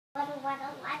We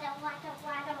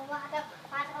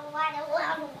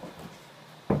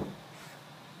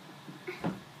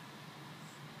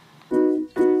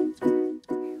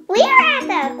are at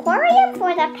the aquarium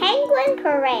for the penguin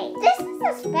parade. This is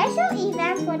a special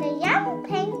event for the young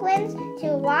penguins to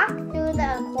walk through the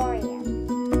aquarium.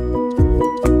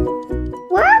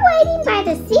 We're waiting by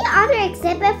the sea otter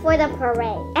exhibit for the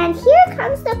parade. And here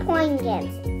comes the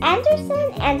penguins,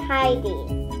 Anderson and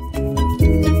Heidi.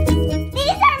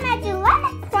 These are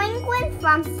Magellanic penguins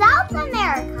from South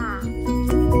America.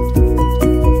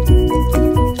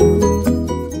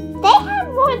 They have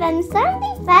more than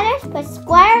 70 feathers per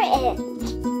square inch.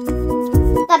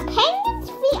 The penguins'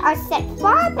 feet are set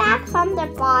far back from their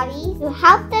bodies to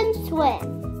help them swim.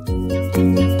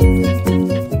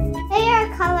 They are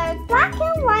colored black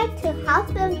and white to help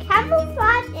them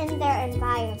camouflage in their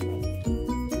environment.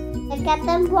 Look at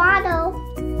them waddle.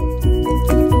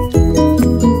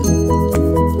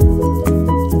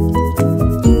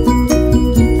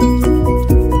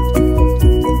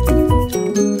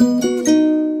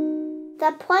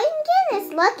 The penguin is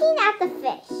looking at the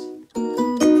fish.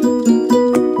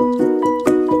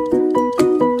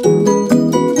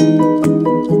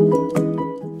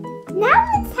 Now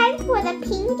it's time for the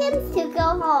penguins to go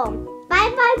home.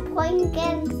 Bye-bye,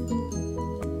 penguins.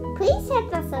 Please hit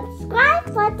the subscribe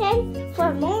button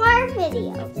for more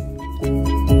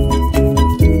videos.